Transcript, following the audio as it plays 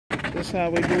That's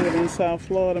how we do it in South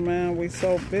Florida, man. We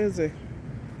so busy.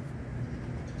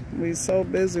 We so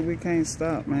busy we can't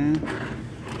stop, man.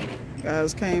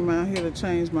 Guys came out here to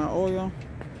change my oil.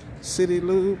 City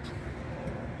Lube.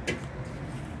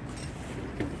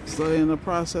 So in the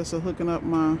process of hooking up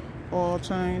my oil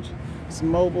change. It's a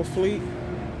mobile fleet.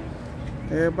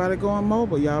 Everybody going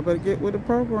mobile. Y'all better get with the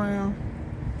program.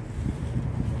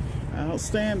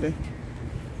 Outstanding.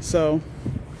 So,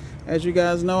 as you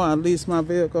guys know, I lease my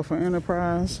vehicle for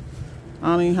Enterprise.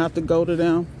 I don't even have to go to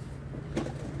them.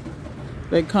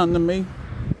 They come to me.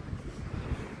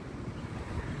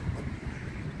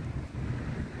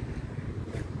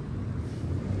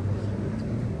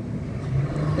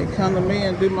 They come to me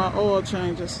and do my oil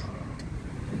changes.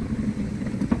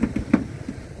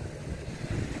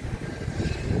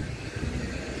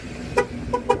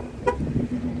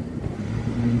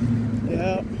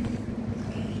 Yep.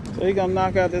 So you're gonna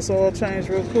knock out this oil change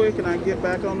real quick and I get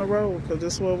back on the road, because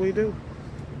this is what we do.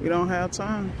 We don't have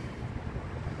time.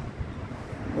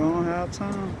 We don't have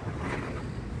time.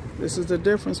 This is the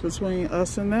difference between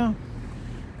us and them.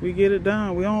 We get it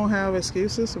done. We don't have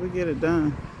excuses, so we get it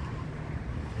done.